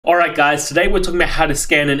Alright guys, today we're talking about how to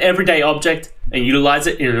scan an everyday object and utilize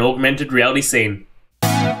it in an augmented reality scene.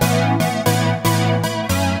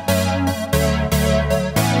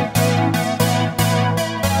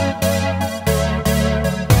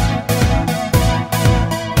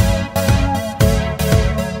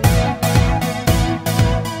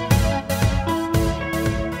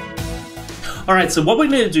 Alright, so what we're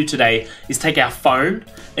going to do today is take our phone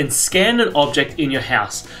and scan an object in your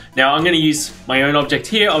house. Now I'm going to use my own object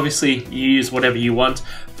here. Obviously you use whatever you want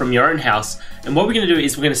from your own house. And what we're going to do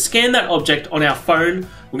is we're going to scan that object on our phone.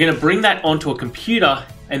 We're going to bring that onto a computer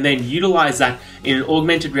and then utilize that in an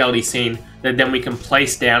augmented reality scene that then we can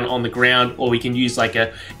place down on the ground, or we can use like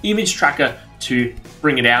a image tracker to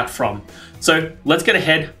bring it out from. So let's get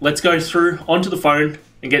ahead. Let's go through onto the phone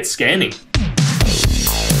and get scanning.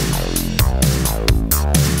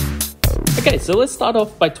 Okay, so let's start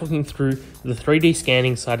off by talking through the 3D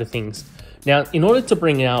scanning side of things. Now, in order to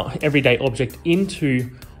bring our everyday object into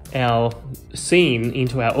our scene,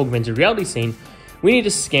 into our augmented reality scene, we need to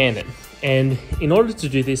scan it. And in order to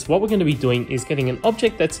do this, what we're going to be doing is getting an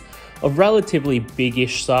object that's of relatively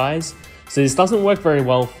big-ish size. So this doesn't work very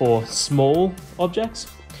well for small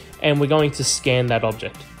objects, and we're going to scan that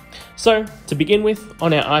object. So to begin with,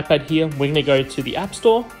 on our iPad here, we're going to go to the App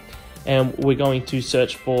Store, and we're going to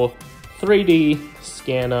search for 3D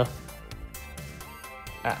scanner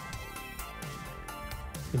app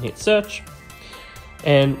and hit search,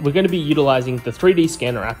 and we're going to be utilizing the 3D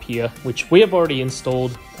scanner app here, which we have already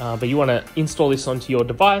installed, but you want to install this onto your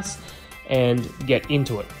device and get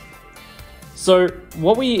into it. So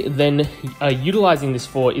what we then are utilizing this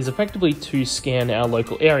for is effectively to scan our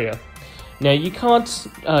local area. Now you can't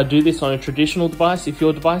do this on a traditional device. If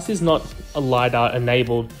your device is not a Lidar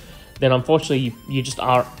enabled, then unfortunately you just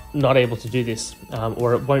are not able to do this,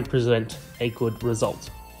 or it won't present a good result.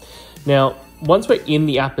 Now, once we're in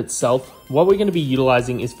the app itself, what we're going to be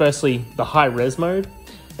utilizing is firstly the high res mode,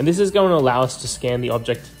 and this is going to allow us to scan the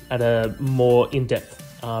object at a more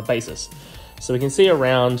in-depth basis. So we can see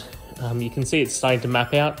around, you can see it's starting to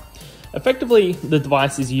map out. Effectively, the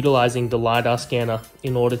device is utilizing the Lidar scanner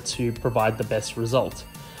in order to provide the best result.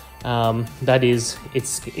 That is,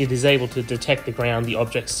 it is able to detect the ground, the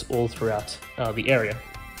objects all throughout the area.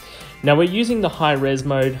 Now we're using the high res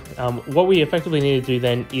mode. What we effectively need to do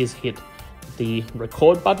then is hit the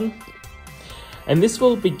record button, and this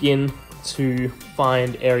will begin to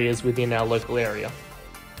find areas within our local area.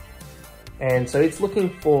 And so it's looking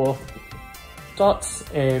for dots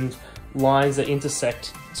and lines that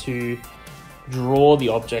intersect to draw the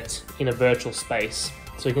object in a virtual space.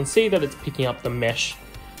 So you can see that it's picking up the mesh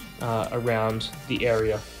around the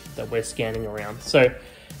area that we're scanning around. So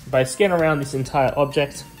if I scan around this entire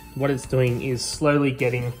object, what it's doing is slowly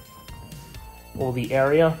getting all the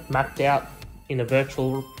area mapped out in a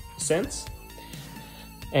virtual sense.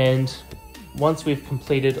 And once we've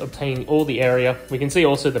completed obtaining all the area, we can see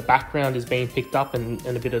also the background is being picked up and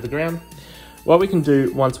a bit of the ground. What we can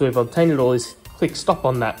do once we've obtained it all is click stop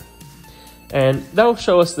on that, and that'll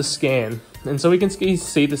show us the scan. And so we can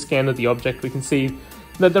see the scan of the object. We can see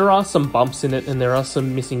that there are some bumps in it and there are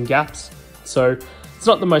some missing gaps. So it's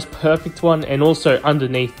not the most perfect one, and also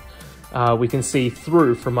underneath we can see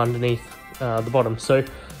through from underneath the bottom. So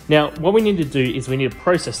now what we need to do is we need to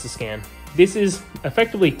process the scan. This is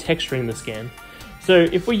effectively texturing the scan. So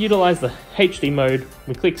if we utilize the HD mode,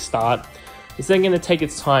 we click start, it's then going to take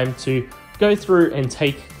its time to go through and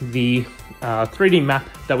take the 3D map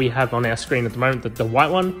that we have on our screen at the moment, the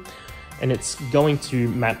white one, and it's going to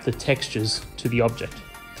map the textures to the object.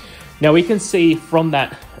 Now we can see from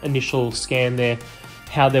that initial scan there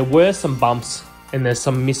how there were some bumps and there's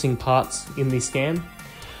some missing parts in the scan.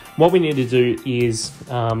 What we need to do is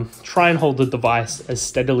try and hold the device as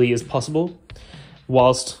steadily as possible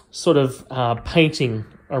whilst sort of painting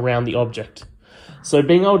around the object. So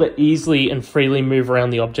being able to easily and freely move around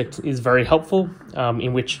the object is very helpful,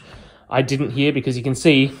 in which I didn't here, because you can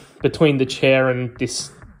see between the chair and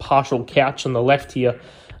this partial couch on the left here,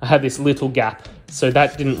 I had this little gap. So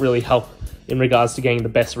that didn't really help in regards to getting the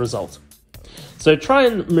best result. So try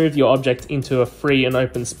and move your object into a free and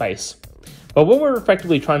open space. But what we're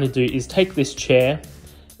effectively trying to do is take this chair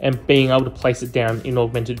and being able to place it down in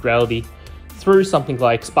augmented reality through something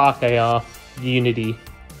like Spark AR, Unity,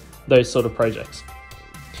 those sort of projects.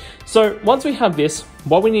 So once we have this,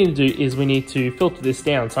 what we need to do is we need to filter this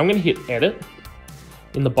down. So I'm going to hit edit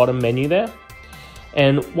in the bottom menu there.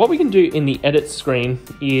 And what we can do in the edit screen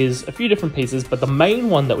is a few different pieces, but the main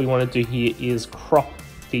one that we want to do here is crop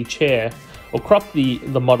the chair, or crop the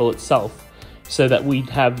model itself, so that we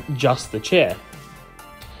have just the chair.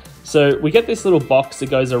 So we get this little box that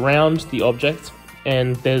goes around the object,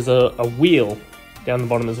 and there's a wheel down the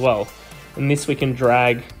bottom as well. And this we can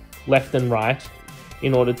drag left and right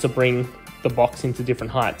in order to bring the box into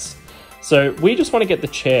different heights. So we just want to get the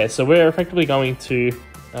chair. So we're effectively going to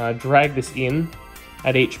drag this in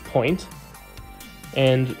at each point.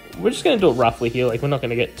 And we're just going to do it roughly here, like we're not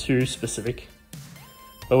going to get too specific.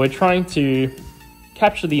 But we're trying to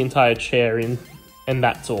capture the entire chair in, and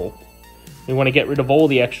that's all. We want to get rid of all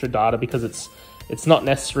the extra data because it's not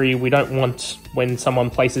necessary. We don't want, when someone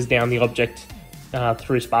places down the object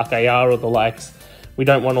through Spark AR or the likes, we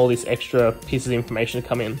don't want all this extra pieces of information to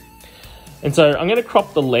come in. And so I'm going to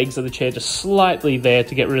crop the legs of the chair just slightly there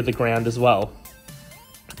to get rid of the ground as well.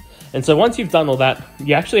 And so once you've done all that,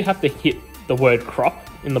 you actually have to hit the word crop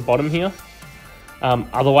in the bottom here.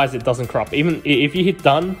 Otherwise it doesn't crop. Even if you hit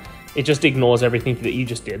done, it just ignores everything that you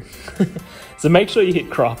just did. So make sure you hit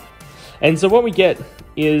crop. And so what we get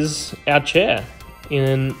is our chair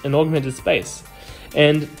in an augmented space.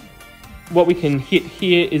 And what we can hit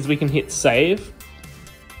here is we can hit save,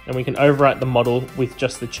 and we can overwrite the model with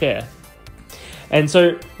just the chair. And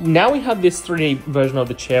so now we have this 3D version of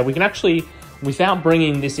the chair. We can actually, without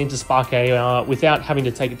bringing this into Spark AR, without having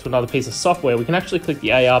to take it to another piece of software, we can actually click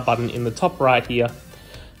the AR button in the top right here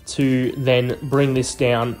to then bring this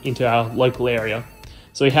down into our local area.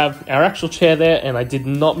 So we have our actual chair there, and I did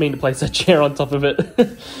not mean to place a chair on top of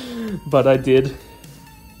it, but I did.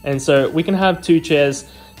 And so we can have two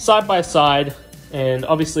chairs side by side, and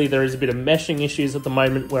obviously there is a bit of meshing issues at the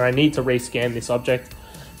moment where I need to rescan this object,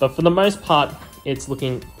 but for the most part, it's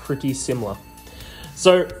looking pretty similar.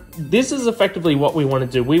 So this is effectively what we want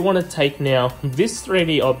to do. We want to take now this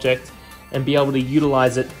 3D object and be able to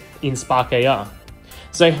utilize it in Spark AR.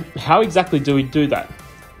 So how exactly do we do that?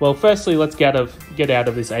 Well, firstly, let's get out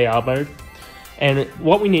of this AR mode. And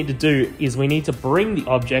what we need to do is we need to bring the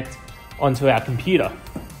object onto our computer.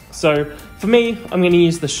 So for me, I'm going to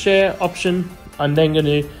use the share option. I'm then going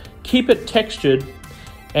to keep it textured,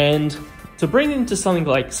 and to bring it into something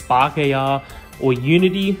like Spark AR or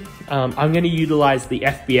Unity, I'm going to utilize the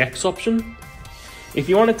FBX option. If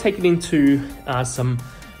you want to take it into some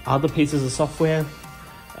other pieces of software,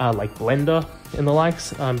 like Blender and the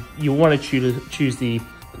likes, you'll want to choose the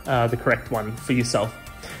correct one for yourself.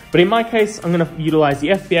 But in my case, I'm going to utilize the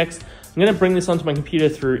FBX. I'm going to bring this onto my computer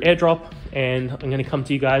through AirDrop, and I'm going to come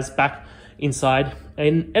to you guys back inside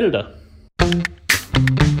an editor.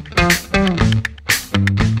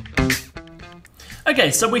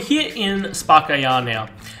 Okay, so we're here in Spark AR now,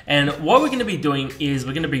 and what we're going to be doing is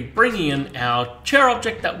we're going to be bringing in our chair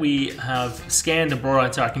object that we have scanned and brought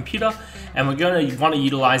onto our computer, and we're going to want to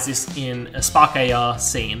utilize this in a Spark AR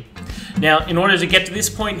scene. Now, in order to get to this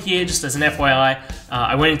point here, just as an FYI,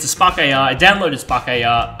 I went into Spark AR, I downloaded Spark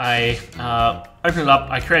AR, I opened it up,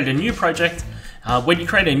 I created a new project. When you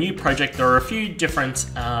create a new project, there are a few different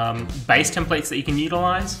base templates that you can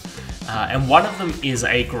utilize, and one of them is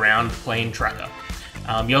a ground plane tracker.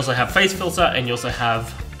 You also have face filter, and you also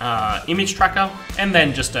have image tracker, and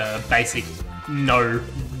then just a basic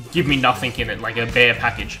give me nothing in it, like a bare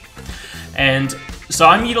package. And so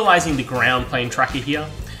I'm utilizing the ground plane tracker here,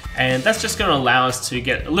 and that's just going to allow us to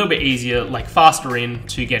get a little bit easier, like faster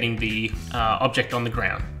into getting the object on the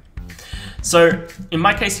ground. So in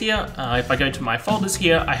my case here, if I go to my folders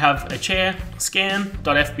here, I have a chair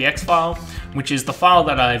scan.fbx file, which is the file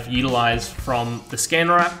that I've utilized from the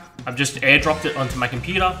scanner app. I've just airdropped it onto my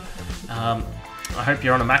computer. I hope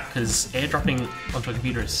you're on a Mac, because airdropping onto a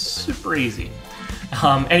computer is super easy.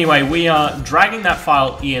 Anyway, we are dragging that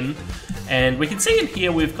file in, and we can see in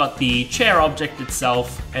here we've got the chair object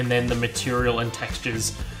itself, and then the material and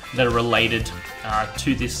textures that are related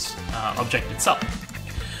to this object itself.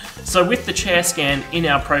 So with the chair scan in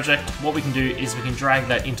our project, what we can do is we can drag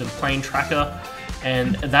that into the plane tracker,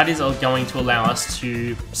 and that is going to allow us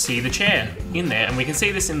to see the chair in there. And we can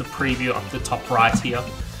see this in the preview up the top right here.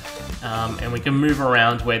 And we can move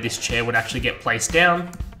around where this chair would actually get placed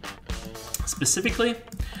down specifically.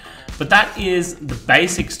 But that is the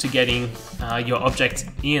basics to getting your object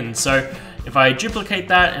in. So if I duplicate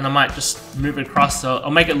that, and I might just move it across, so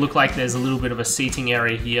I'll make it look like there's a little bit of a seating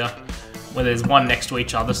area here, where there's one next to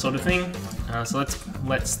each other sort of thing. So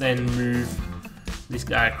let's then move this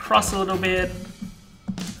guy across a little bit,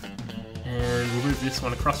 and we'll move this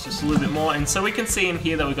one across just a little bit more. And so we can see in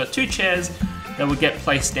here that we've got two chairs that will get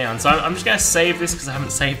placed down. So I'm just going to save this because I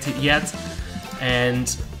haven't saved it yet,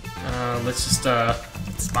 and let's just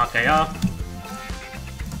Spark AR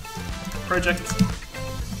project.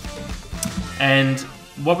 And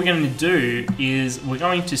what we're going to do is we're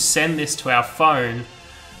going to send this to our phone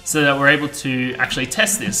so that we're able to actually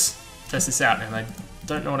test this out. And I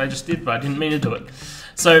don't know what I just did, but I didn't mean to do it.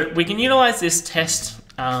 So we can utilize this test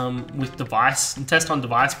with device and test on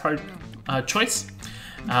device choice.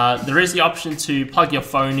 There is the option to plug your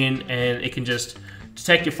phone in, and it can just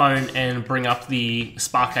take your phone and bring up the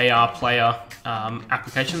Spark AR player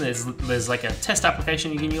application. There's like a test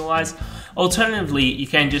application you can utilize. Alternatively, you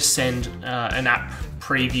can just send an app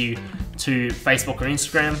preview to Facebook or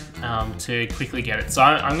Instagram to quickly get it. So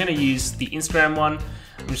I'm going to use the Instagram one.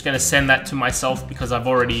 I'm just going to send that to myself because I've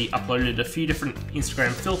already uploaded a few different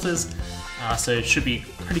Instagram filters, so it should be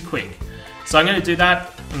pretty quick. So I'm going to do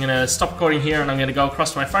that. I'm going to stop recording here and I'm going to go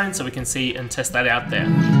across to my phone so we can see and test that out there.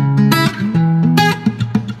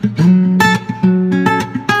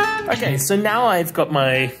 Okay, so now I've got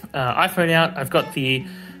my iPhone out. I've got the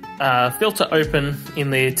filter open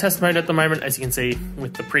in the test mode at the moment, as you can see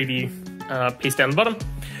with the preview piece down the bottom.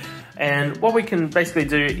 And what we can basically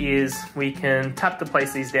do is we can tap to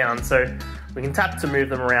place these down. So we can tap to move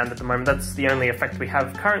them around at the moment. That's the only effect we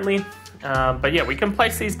have currently. But yeah, we can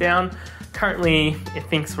place these down. Currently, it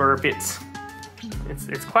thinks we're a bit,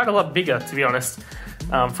 it's quite a lot bigger, to be honest,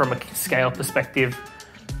 from a scale perspective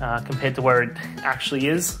compared to where it actually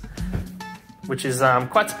is, which is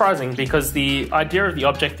quite surprising because the idea of the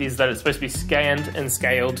object is that it's supposed to be scanned and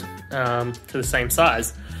scaled to the same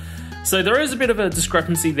size. So there is a bit of a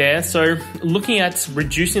discrepancy there. So looking at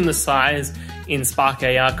reducing the size in Spark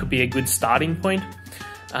AR could be a good starting point.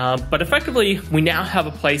 But effectively, we now have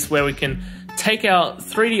a place where we can take our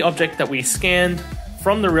 3D object that we scanned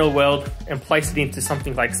from the real world and place it into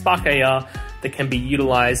something like Spark AR that can be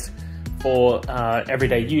utilized for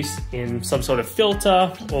everyday use in some sort of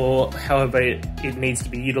filter or however it needs to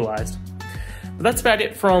be utilized. But that's about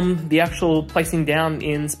it from the actual placing down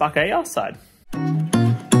in Spark AR side.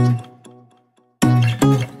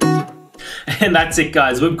 And that's it,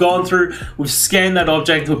 guys. We've gone through, we've scanned that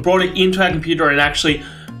object, we've brought it into our computer and actually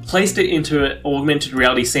placed it into an augmented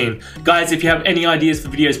reality scene. Guys, if you have any ideas for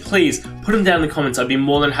videos, please put them down in the comments. I'd be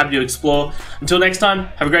more than happy to explore. Until next time,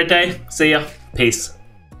 have a great day. See ya. Peace.